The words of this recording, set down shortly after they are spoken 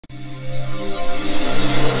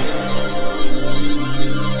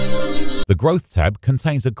The Growth tab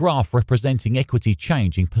contains a graph representing equity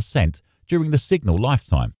change in percent during the signal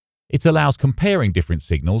lifetime. It allows comparing different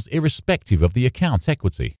signals irrespective of the account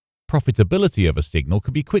equity. Profitability of a signal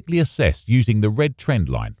can be quickly assessed using the red trend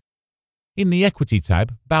line. In the Equity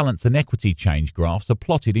tab, balance and equity change graphs are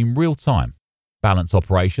plotted in real time. Balance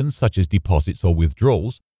operations such as deposits or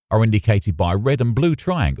withdrawals are indicated by red and blue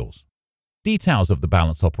triangles. Details of the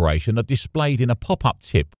balance operation are displayed in a pop-up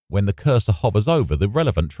tip when the cursor hovers over the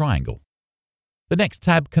relevant triangle. The next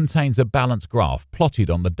tab contains a balance graph plotted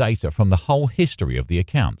on the data from the whole history of the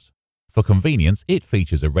account. For convenience, it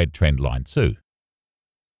features a red trend line too.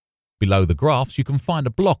 Below the graphs, you can find a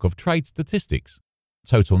block of trade statistics,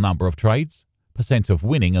 total number of trades, percent of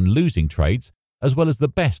winning and losing trades, as well as the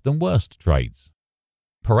best and worst trades.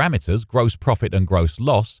 Parameters, gross profit and gross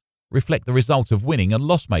loss, reflect the result of winning and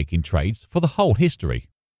loss-making trades for the whole history.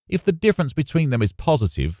 If the difference between them is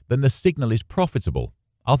positive, then the signal is profitable.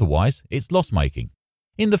 Otherwise, it's loss-making.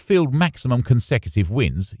 In the field Maximum Consecutive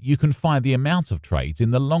Wins, you can find the amount of trades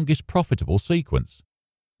in the longest profitable sequence.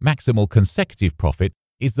 Maximal consecutive profit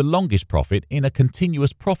is the longest profit in a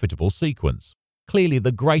continuous profitable sequence. Clearly,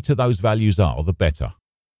 the greater those values are, the better.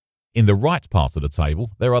 In the right part of the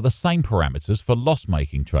table, there are the same parameters for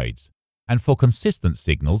loss-making trades, and for consistent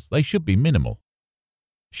signals, they should be minimal.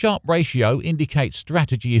 Sharpe ratio indicates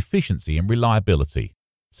strategy efficiency and reliability.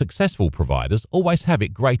 Successful providers always have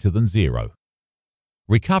it greater than 0.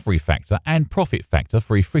 Recovery factor and profit factor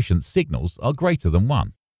for efficient signals are greater than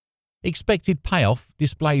 1. Expected payoff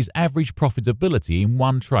displays average profitability in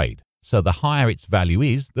one trade, so the higher its value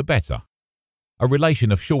is, the better. A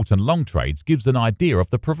relation of short and long trades gives an idea of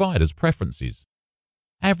the provider's preferences.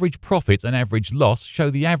 Average profit and average loss show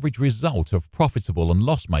the average result of profitable and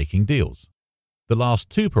loss-making deals. The last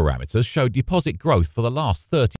two parameters show deposit growth for the last 30